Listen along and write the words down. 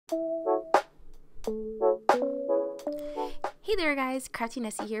Hey there guys,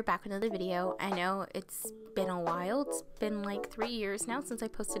 CraftyNessi here, back with another video. I know it's been a while, it's been like 3 years now since I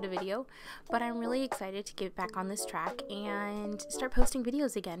posted a video, but I'm really excited to get back on this track and start posting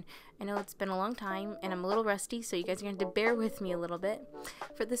videos again. I know it's been a long time and I'm a little rusty, so you guys are going to have to bear with me a little bit.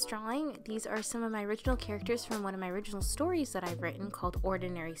 For this drawing, these are some of my original characters from one of my original stories that I've written called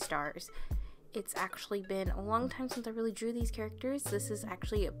Ordinary Stars. It's actually been a long time since I really drew these characters. This is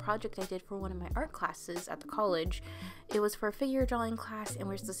actually a project I did for one of my art classes at the college. It was for a figure drawing class, and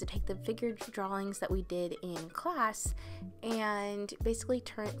we're supposed to take the figure drawings that we did in class and basically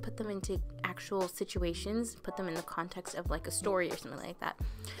put them into actual situations, put them in the context of like a story or something like that.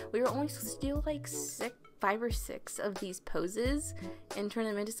 We were only supposed to do like 5 or 6 of these poses and turn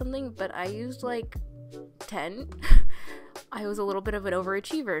them into something, but I used like 10. I was a little bit of an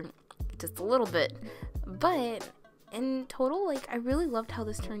overachiever. Just a little bit, but in total, like, I really loved how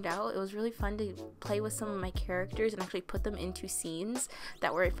this turned out. It was really fun to play with some of my characters and actually put them into scenes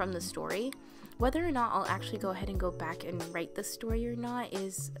that were from the story. Whether or not I'll actually go ahead and go back and write the story or not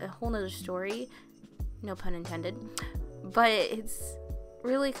is a whole nother story, no pun intended, but it's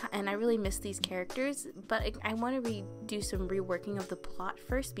really, and I really miss these characters, but I want to do some reworking of the plot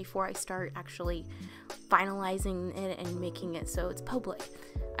first before I start actually finalizing it and making it so it's public.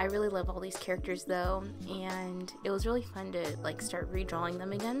 I really love all these characters though, and it was really fun to like start redrawing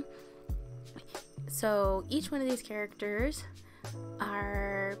them again. So each one of these characters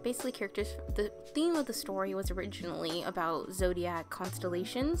are basically characters. The theme of the story was originally about zodiac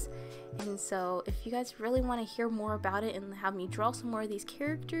constellations, and so if you guys really want to hear more about it and have me draw some more of these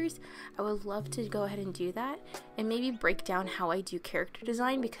characters, I would love to go ahead and do that and maybe break down how I do character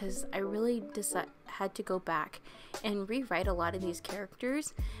design, because I really had to go back and rewrite a lot of these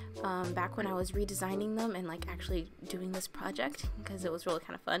characters back when I was redesigning them and like actually doing this project, because it was really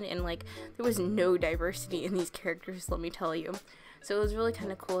kind of fun, and like there was no diversity in these characters, let me tell you. So it was really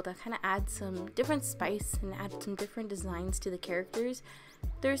kind of cool to kind of add some different spice and add some different designs to the characters.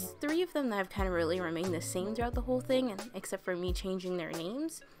 There's 3 of them that have kind of really remained the same throughout the whole thing, and except for me changing their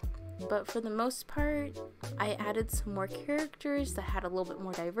names. But for the most part, I added some more characters that had a little bit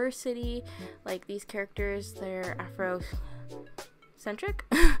more diversity. Like these characters, they're Afro-centric.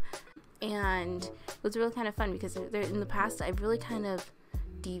 And it was really kind of fun because in the past, I've really kind of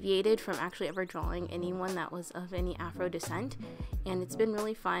deviated from actually ever drawing anyone that was of any Afro descent. And it's been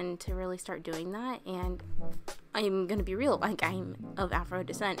really fun to really start doing that. And I'm going to be real, like I'm of Afro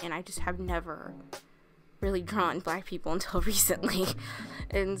descent and I just have never really drawn black people until recently,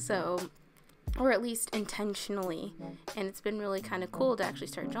 and so, or at least intentionally, and it's been really kind of cool to actually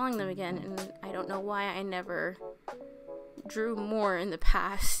start drawing them again. And I don't know why I never drew more in the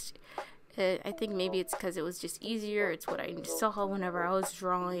past. I think maybe it's because it was just easier. It's what I saw whenever I was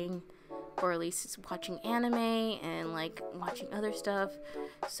drawing, or at least it's watching anime and like watching other stuff.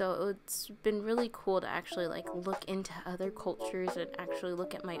 So it's been really cool to actually like look into other cultures and actually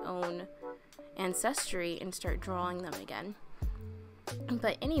look at my own ancestry and start drawing them again.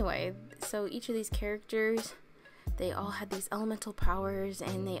 But anyway, so each of these characters, they all had these elemental powers,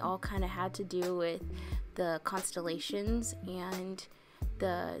 and they all kind of had to do with the constellations and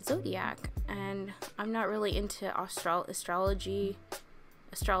the zodiac. And I'm not really into astrology,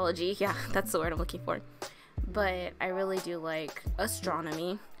 yeah, that's the word I'm looking for, but I really do like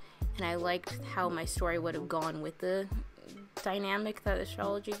astronomy, and I liked how my story would have gone with the dynamic that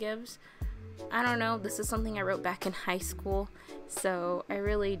astrology gives. I don't know, this is something I wrote back in high school, so I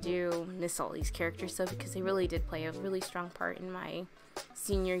really do miss all these characters though, because they really did play a really strong part in my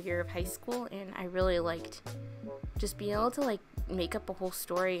senior year of high school, and I really liked just being able to like make up a whole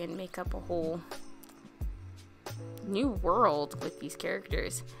story and make up a whole new world with these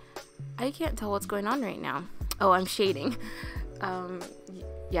characters. I can't tell what's going on right now. Oh, I'm shading.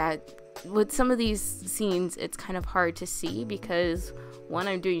 Yeah, with some of these scenes it's kind of hard to see because one,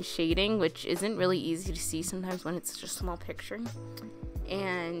 I'm doing shading, which isn't really easy to see sometimes when it's just a small picture,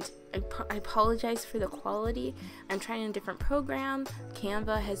 and I apologize for the quality. I'm trying a different program.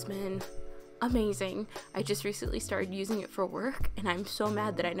 Canva has been amazing. I just recently started using it for work, and I'm so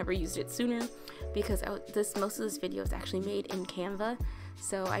mad that I never used it sooner, because most of this video is actually made in Canva.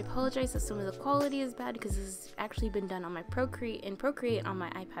 So I apologize that some of the quality is bad, because this has actually been done on my Procreate on my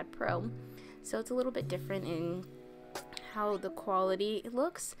iPad Pro, so it's a little bit different in how the quality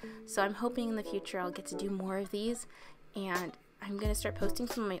looks. So I'm hoping in the future I'll get to do more of these, and I'm gonna start posting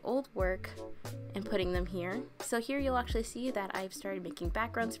some of my old work and putting them here. So here you'll actually see that I've started making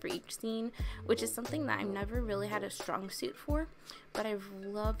backgrounds for each scene, which is something that I've never really had a strong suit for, but I've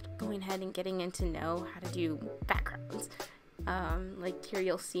loved going ahead and getting in to know how to do backgrounds. Like here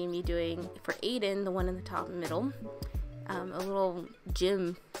you'll see me doing, for Aiden, the one in the top middle, a little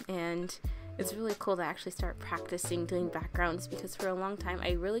gym, and it's really cool to actually start practicing doing backgrounds, because for a long time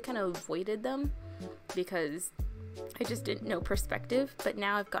I really kind of avoided them because I just didn't know perspective, but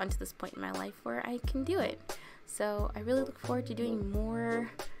now I've gotten to this point in my life where I can do it. So I really look forward to doing more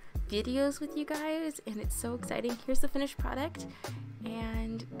videos with you guys, and it's so exciting. Here's the finished product,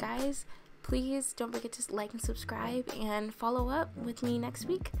 and guys, please don't forget to like and subscribe and follow up with me next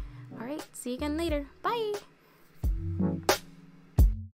week. Alright, see you again later. Bye!